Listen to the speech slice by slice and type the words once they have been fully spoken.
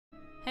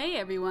Hey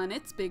everyone,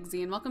 it's Big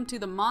Z and welcome to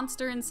The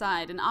Monster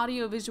Inside, an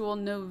audiovisual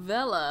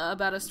novella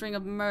about a string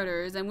of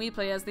murders, and we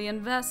play as the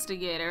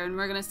investigator and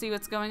we're gonna see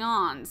what's going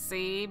on.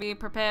 See? Be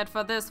prepared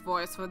for this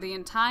voice for the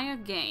entire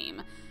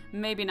game.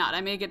 Maybe not,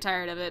 I may get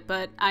tired of it,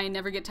 but I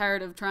never get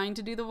tired of trying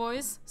to do the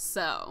voice,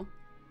 so.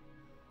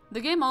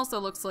 The game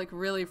also looks like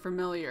really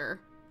familiar.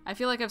 I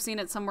feel like I've seen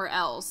it somewhere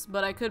else,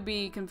 but I could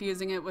be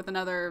confusing it with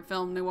another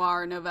film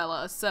noir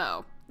novella,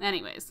 so.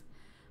 Anyways.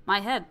 My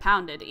head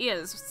pounded,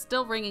 ears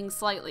still ringing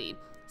slightly.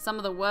 Some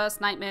of the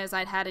worst nightmares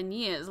I'd had in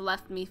years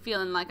left me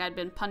feeling like I'd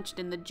been punched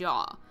in the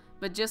jaw.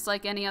 But just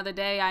like any other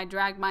day, I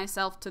dragged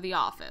myself to the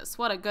office.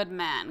 What a good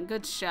man.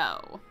 Good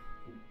show.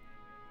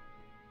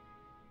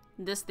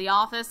 This the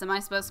office? Am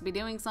I supposed to be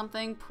doing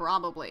something?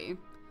 Probably.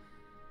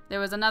 There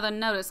was another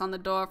notice on the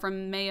door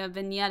from Mayor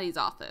Vignetti's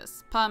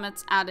office.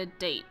 Permits added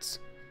date.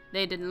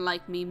 They didn't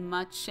like me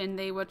much, and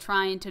they were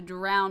trying to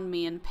drown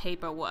me in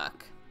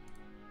paperwork.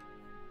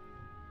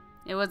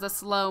 It was a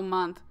slow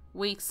month.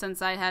 Weeks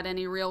since I had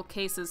any real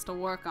cases to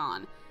work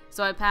on,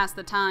 so I passed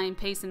the time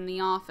pacing the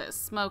office,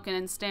 smoking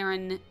and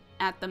staring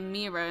at the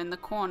mirror in the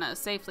corner,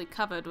 safely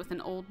covered with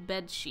an old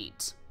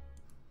bedsheet.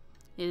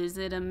 Is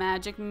it a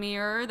magic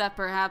mirror that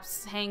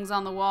perhaps hangs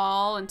on the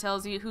wall and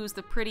tells you who's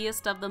the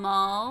prettiest of them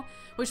all?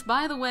 Which,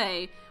 by the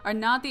way, are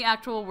not the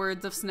actual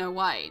words of Snow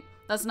White.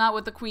 That's not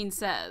what the Queen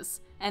says.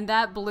 And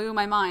that blew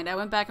my mind. I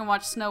went back and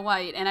watched Snow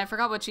White, and I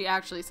forgot what she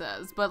actually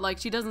says. But, like,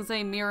 she doesn't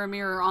say mirror,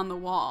 mirror on the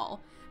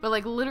wall. But,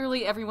 like,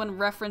 literally everyone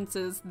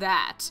references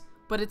that.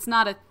 But it's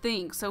not a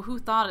thing, so who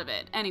thought of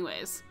it?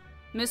 Anyways,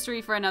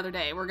 mystery for another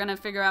day. We're gonna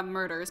figure out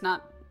murders,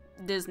 not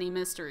Disney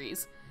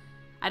mysteries.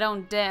 I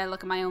don't dare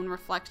look at my own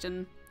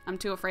reflection. I'm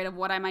too afraid of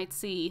what I might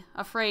see.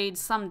 Afraid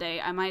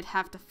someday I might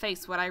have to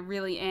face what I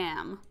really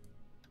am.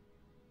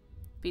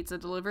 Pizza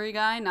delivery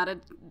guy, not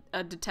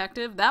a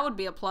detective? That would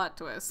be a plot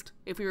twist.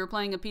 If we were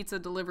playing a pizza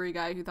delivery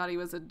guy who thought he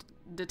was a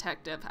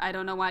detective. I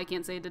don't know why I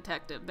can't say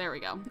detective. There we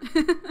go.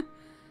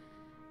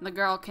 The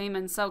girl came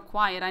in so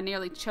quiet I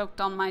nearly choked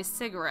on my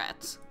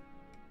cigarette.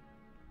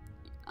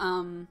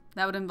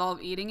 That would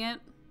involve eating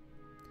it?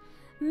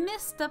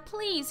 Mister,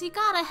 please, you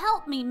gotta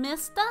help me,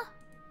 mister.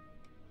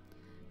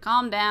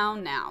 Calm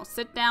down now.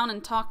 Sit down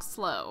and talk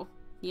slow.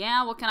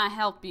 Yeah, what can I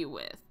help you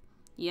with?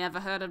 You ever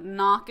heard of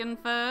knocking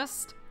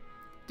first?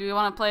 Do we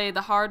want to play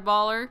the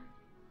hardballer?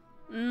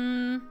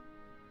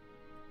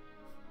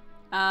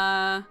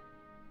 I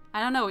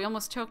don't know, we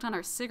almost choked on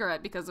our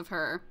cigarette because of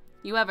her.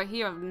 You ever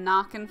hear of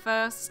knocking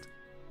first?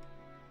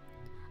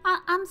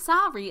 I'm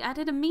sorry, I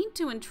didn't mean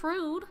to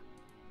intrude.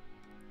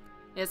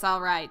 It's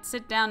alright,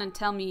 sit down and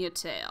tell me your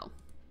tale.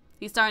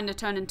 He's starting to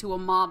turn into a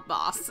mob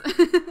boss.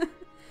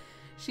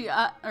 She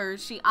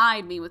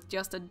eyed me with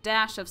just a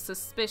dash of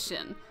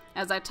suspicion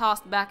as I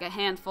tossed back a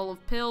handful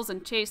of pills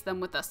and chased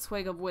them with a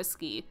swig of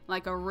whiskey,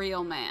 like a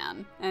real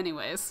man.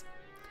 Anyways,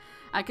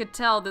 I could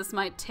tell this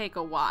might take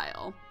a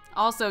while.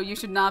 Also, you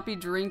should not be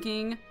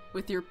drinking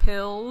with your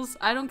pills.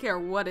 I don't care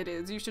what it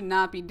is, you should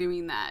not be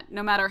doing that.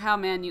 No matter how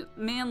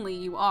manly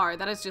you are,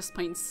 that is just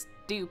plain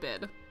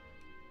stupid.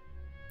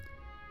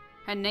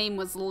 Her name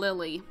was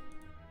Lily.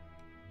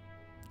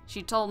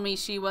 She told me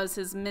she was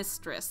his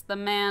mistress, the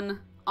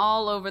man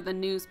all over the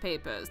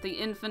newspapers, the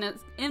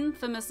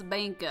infamous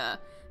banker,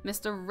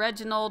 Mr.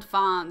 Reginald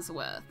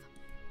Farnsworth.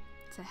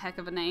 It's a heck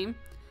of a name.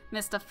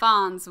 Mr.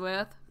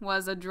 Farnsworth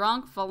was a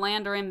drunk,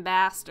 philandering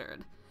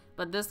bastard,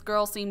 but this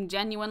girl seemed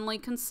genuinely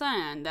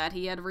concerned that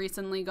he had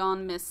recently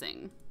gone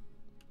missing.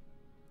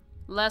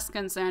 Less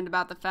concerned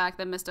about the fact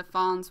that Mr.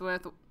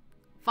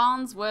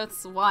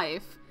 Farnsworth's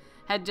wife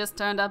had just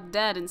turned up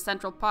dead in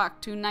Central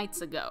Park 2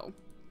 nights ago.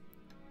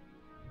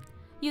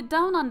 You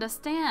don't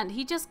understand.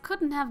 He just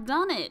couldn't have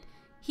done it.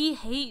 He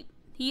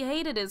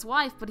hated his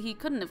wife, but he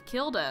couldn't have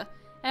killed her.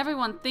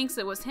 Everyone thinks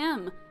it was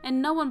him,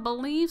 and no one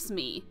believes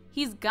me.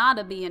 He's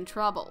gotta be in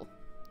trouble.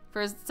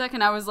 For a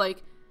second, I was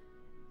like,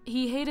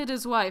 he hated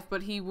his wife,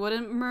 but he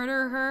wouldn't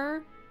murder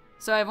her?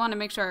 So I want to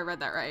make sure I read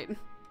that right.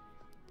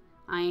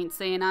 I ain't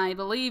saying I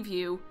believe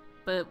you,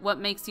 but what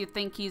makes you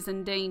think he's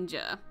in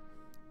danger?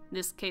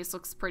 This case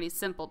looks pretty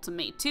simple to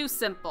me. Too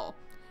simple.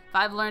 If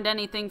I've learned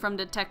anything from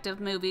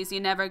detective movies, you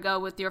never go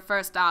with your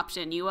first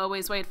option. You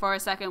always wait for a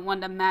second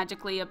one to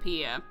magically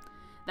appear.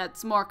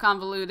 That's more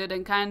convoluted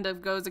and kind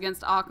of goes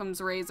against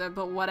Occam's razor,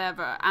 but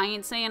whatever. I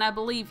ain't saying I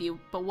believe you,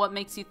 but what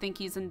makes you think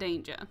he's in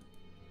danger?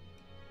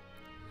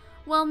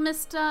 Well,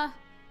 Mr.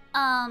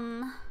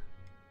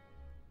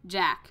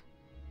 Jack.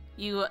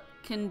 You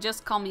can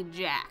just call me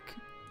Jack.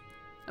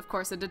 Of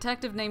course, a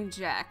detective named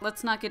Jack.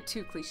 Let's not get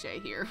too cliche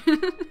here.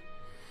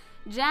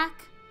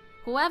 Jack,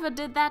 whoever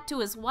did that to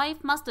his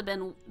wife must have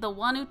been the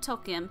one who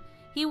took him.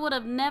 He would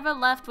have never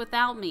left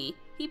without me.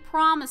 He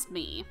promised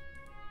me.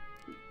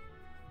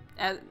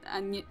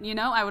 And you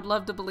know, I would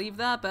love to believe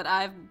that, but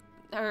I've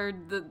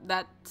heard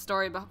that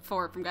story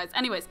before from guys.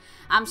 Anyways,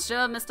 I'm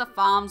sure Mr.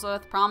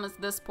 Farnsworth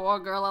promised this poor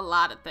girl a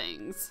lot of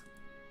things.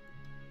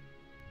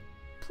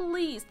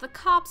 Please, the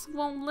cops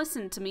won't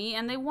listen to me,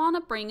 and they want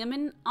to bring him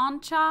in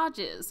on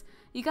charges.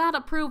 You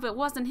gotta prove it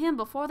wasn't him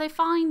before they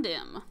find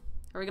him.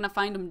 Are we gonna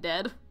find him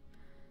dead?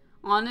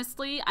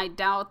 Honestly, I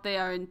doubt they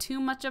are in too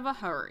much of a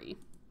hurry.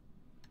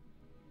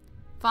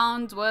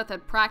 Farnsworth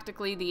had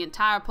practically the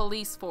entire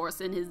police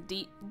force in his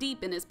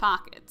deep in his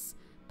pockets.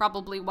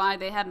 Probably why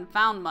they hadn't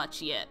found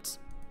much yet.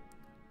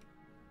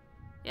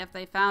 If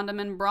they found him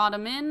and brought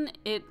him in,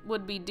 it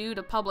would be due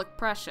to public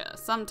pressure.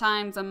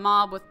 Sometimes a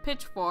mob with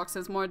pitchforks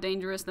is more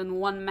dangerous than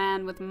one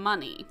man with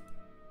money.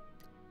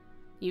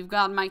 You've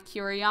got my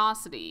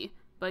curiosity,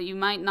 but you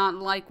might not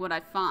like what I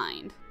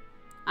find.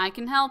 I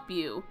can help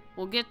you.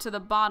 We'll get to the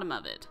bottom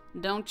of it.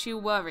 Don't you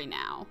worry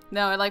now.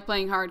 No, I like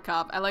playing hard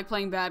cop. I like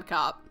playing bad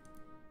cop.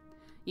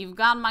 You've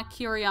got my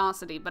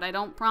curiosity, but I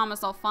don't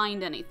promise I'll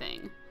find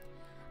anything.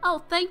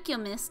 Oh, thank you,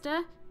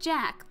 mister.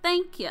 Jack,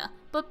 thank you.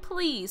 But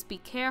please be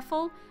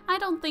careful. I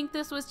don't think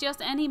this was just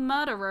any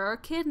murderer or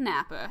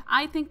kidnapper.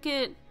 I think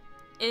it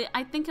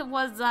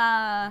was,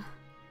 a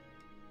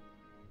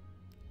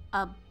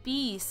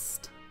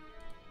beast.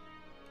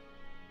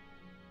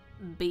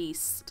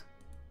 Beast.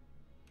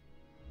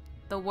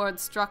 The word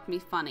struck me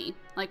funny,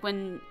 like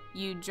when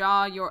you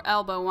jaw your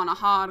elbow on a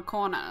hard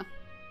corner.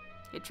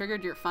 It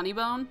triggered your funny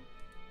bone?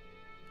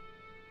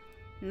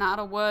 Not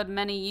a word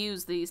many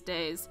use these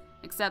days,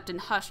 except in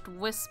hushed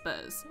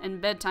whispers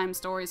and bedtime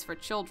stories for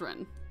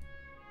children.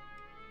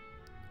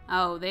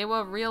 Oh, they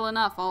were real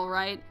enough, all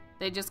right.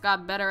 They just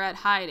got better at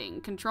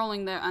hiding,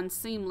 controlling their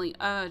unseemly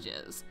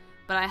urges.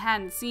 But I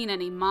hadn't seen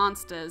any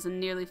monsters in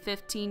nearly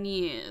 15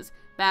 years,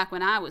 back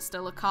when I was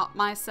still a cop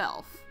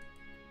myself.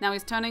 Now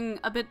he's turning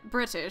a bit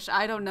British.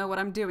 I don't know what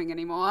I'm doing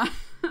anymore.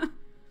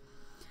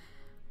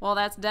 Well,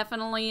 that's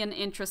definitely an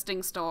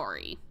interesting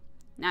story.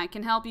 Now I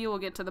can help you. We'll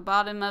get to the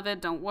bottom of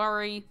it. Don't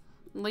worry.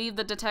 Leave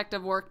the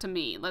detective work to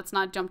me. Let's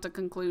not jump to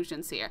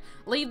conclusions here.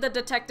 Leave the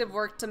detective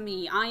work to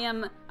me. I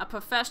am a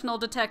professional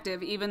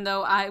detective, even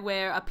though I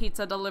wear a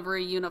pizza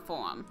delivery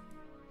uniform.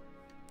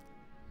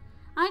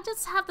 I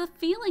just have the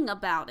feeling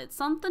about it.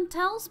 Something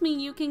tells me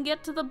you can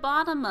get to the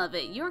bottom of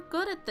it. You're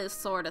good at this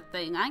sort of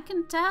thing. I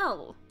can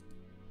tell.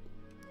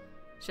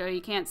 Sure,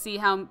 you can't see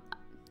how...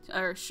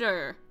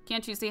 sure.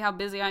 Can't you see how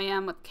busy I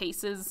am with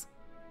cases?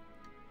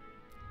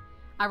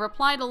 I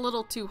replied a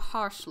little too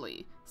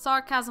harshly.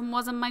 Sarcasm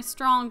wasn't my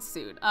strong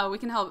suit. Oh,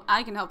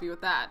 I can help you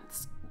with that.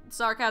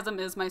 Sarcasm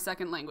is my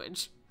second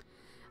language.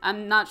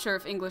 I'm not sure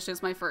if English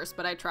is my first,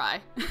 but I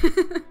try.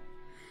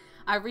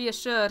 I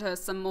reassured her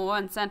some more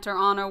and sent her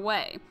on her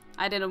way.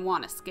 I didn't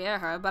want to scare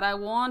her, but I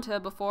warned her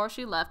before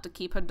she left to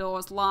keep her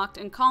doors locked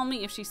and call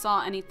me if she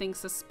saw anything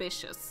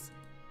suspicious.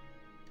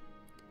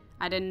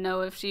 I didn't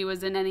know if she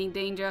was in any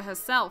danger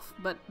herself,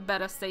 but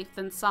better safe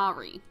than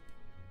sorry.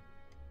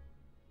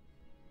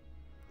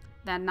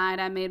 That night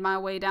I made my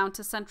way down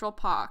to Central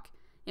Park.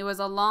 It was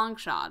a long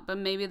shot, but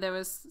maybe there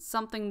was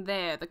something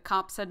there the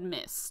cops had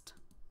missed.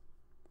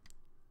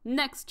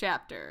 Next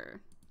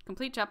chapter.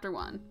 Complete chapter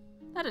 1.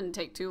 That didn't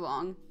take too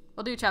long.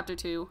 We'll do chapter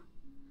 2.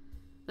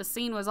 The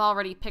scene was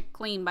already picked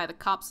clean by the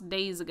cops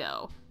days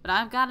ago, but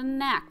I've got a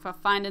knack for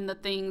finding the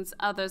things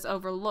others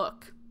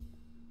overlook.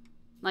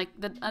 Like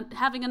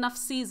having enough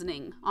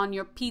seasoning on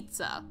your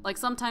pizza. Like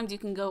sometimes you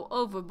can go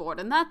overboard,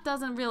 and that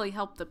doesn't really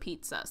help the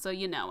pizza. So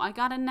you know, I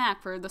got a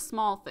knack for the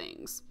small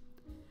things.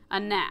 A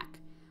knack.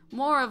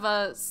 More of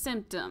a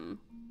symptom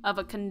of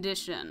a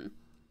condition.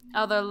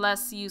 Other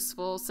less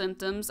useful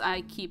symptoms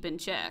I keep in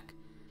check.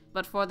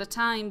 But for the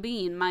time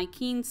being, my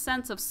keen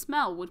sense of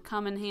smell would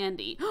come in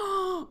handy.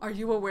 Are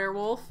you a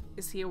werewolf?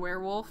 Is he a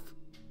werewolf?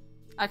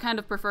 I kind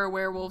of prefer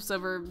werewolves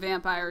over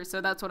vampires,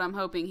 so that's what I'm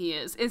hoping he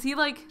is. Is he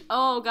like,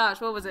 oh gosh,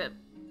 what was it?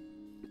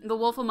 The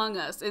Wolf Among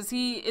Us. Is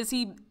he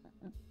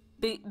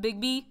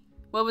Bigby?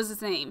 What was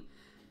his name?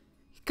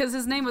 Because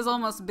his name was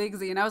almost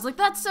Bigsy, and I was like,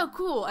 that's so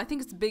cool. I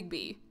think it's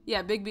Bigby.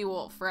 Yeah, Bigby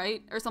Wolf,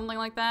 right? Or something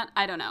like that?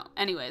 I don't know.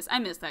 Anyways, I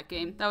missed that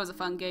game. That was a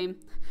fun game.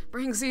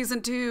 Bring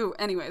season 2.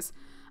 Anyways,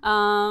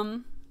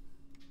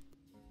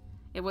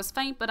 it was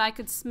faint, but I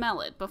could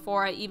smell it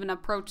before I even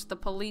approached the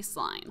police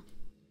line.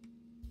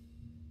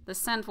 The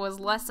scent was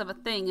less of a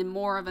thing and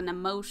more of an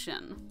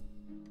emotion.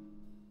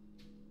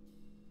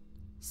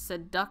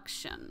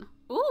 Seduction.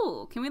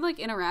 Ooh, can we like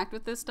interact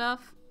with this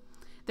stuff?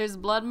 There's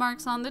blood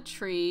marks on the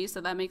tree,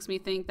 so that makes me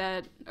think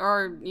that,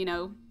 or, you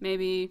know,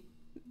 maybe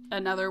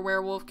another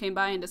werewolf came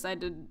by and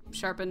decided to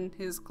sharpen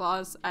his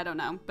claws. I don't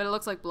know, but it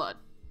looks like blood.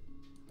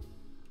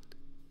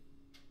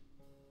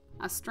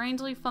 A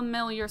strangely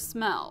familiar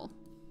smell.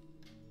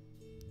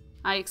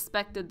 I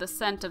expected the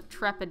scent of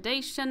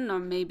trepidation or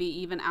maybe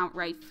even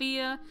outright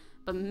fear,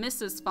 but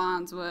Mrs.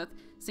 Farnsworth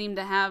seemed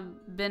to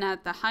have been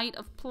at the height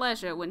of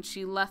pleasure when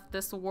she left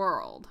this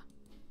world.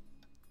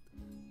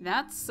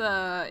 That's,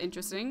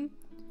 interesting.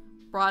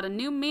 Brought a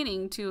new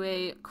meaning to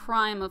a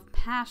crime of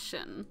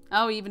passion.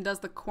 Oh, he even does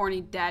the corny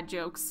dad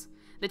jokes.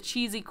 The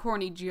cheesy,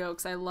 corny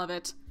jokes. I love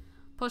it.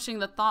 Pushing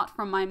the thought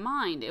from my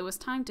mind, it was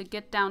time to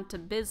get down to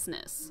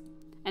business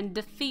and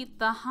defeat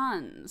the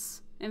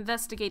Huns.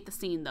 Investigate the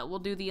scene, though. We'll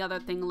do the other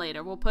thing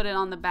later. We'll put it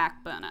on the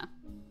back burner.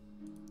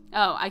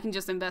 Oh, I can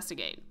just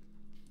investigate.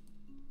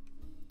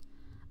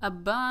 A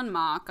burn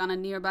mark on a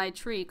nearby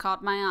tree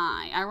caught my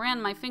eye. I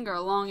ran my finger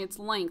along its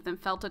length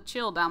and felt a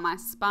chill down my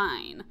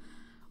spine.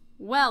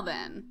 Well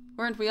then,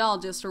 weren't we all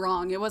just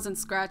wrong? It wasn't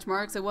scratch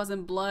marks, it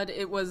wasn't blood,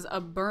 it was a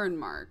burn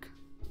mark.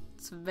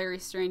 It's a very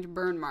strange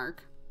burn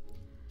mark.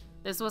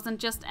 This wasn't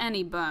just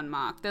any burn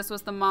mark, this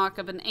was the mark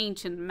of an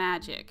ancient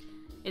magic.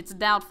 It's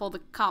doubtful the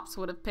cops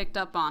would have picked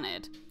up on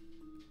it.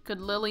 Could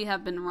Lily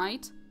have been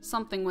right?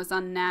 Something was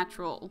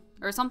unnatural,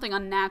 or something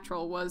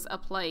unnatural was a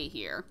play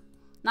here.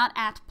 Not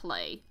at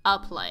play, a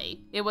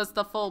play. It was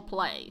the full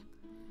play.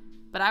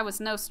 But I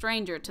was no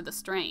stranger to the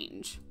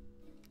strange.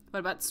 What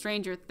about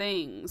Stranger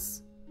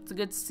Things? It's a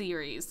good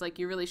series, like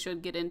you really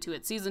should get into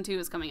it. Season 2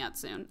 is coming out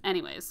soon.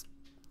 Anyways.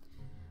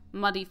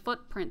 Muddy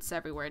footprints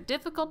everywhere.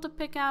 Difficult to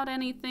pick out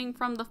anything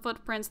from the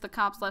footprints the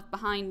cops left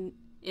behind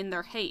in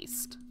their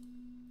haste.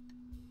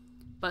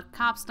 But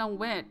cops don't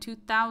wear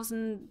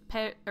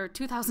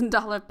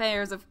 $2,000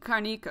 pairs of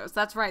carnicos.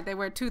 That's right, they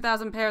wear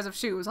 2,000 pairs of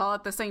shoes all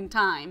at the same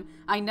time.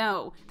 I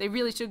know. They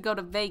really should go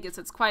to Vegas.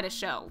 It's quite a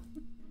show.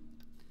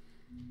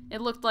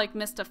 It looked like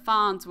Mr.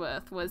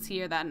 Farnsworth was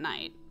here that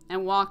night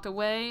and walked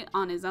away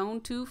on his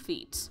own 2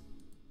 feet.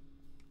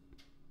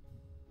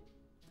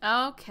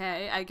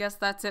 Okay, I guess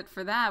that's it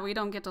for that. We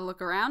don't get to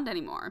look around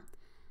anymore.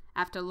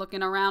 After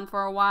looking around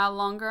for a while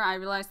longer, I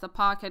realized the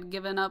park had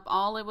given up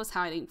all it was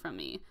hiding from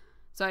me.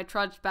 So I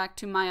trudged back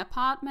to my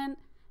apartment,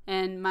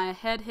 and my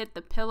head hit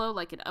the pillow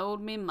like it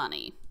owed me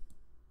money.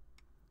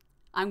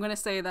 I'm gonna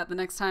say that the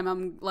next time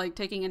I'm, like,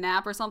 taking a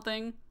nap or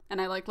something,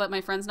 and I, like, let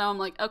my friends know, I'm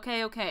like,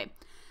 okay,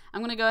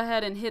 I'm gonna go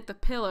ahead and hit the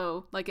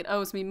pillow like it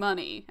owes me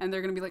money. And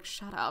they're gonna be like,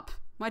 shut up.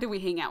 Why do we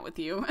hang out with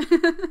you?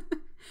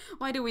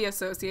 Why do we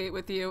associate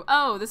with you?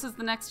 Oh, this is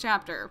the next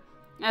chapter.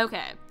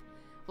 Okay.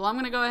 Well, I'm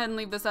gonna go ahead and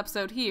leave this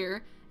episode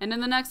here. And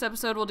in the next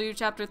episode, we'll do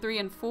chapter 3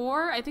 and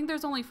 4. I think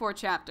there's only 4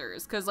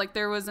 chapters, because, like,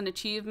 there was an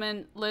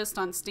achievement list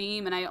on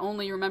Steam, and I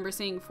only remember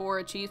seeing 4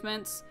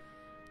 achievements.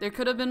 There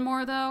could have been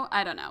more, though.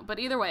 I don't know. But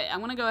either way, I'm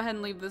gonna go ahead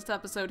and leave this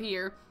episode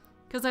here,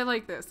 because I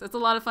like this. It's a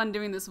lot of fun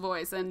doing this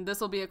voice, and this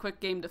will be a quick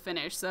game to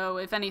finish, so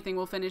if anything,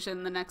 we'll finish it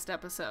in the next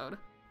episode.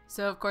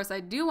 So, of course, I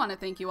do want to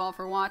thank you all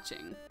for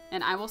watching,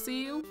 and I will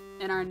see you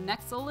in our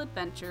next little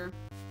adventure.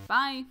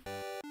 Bye!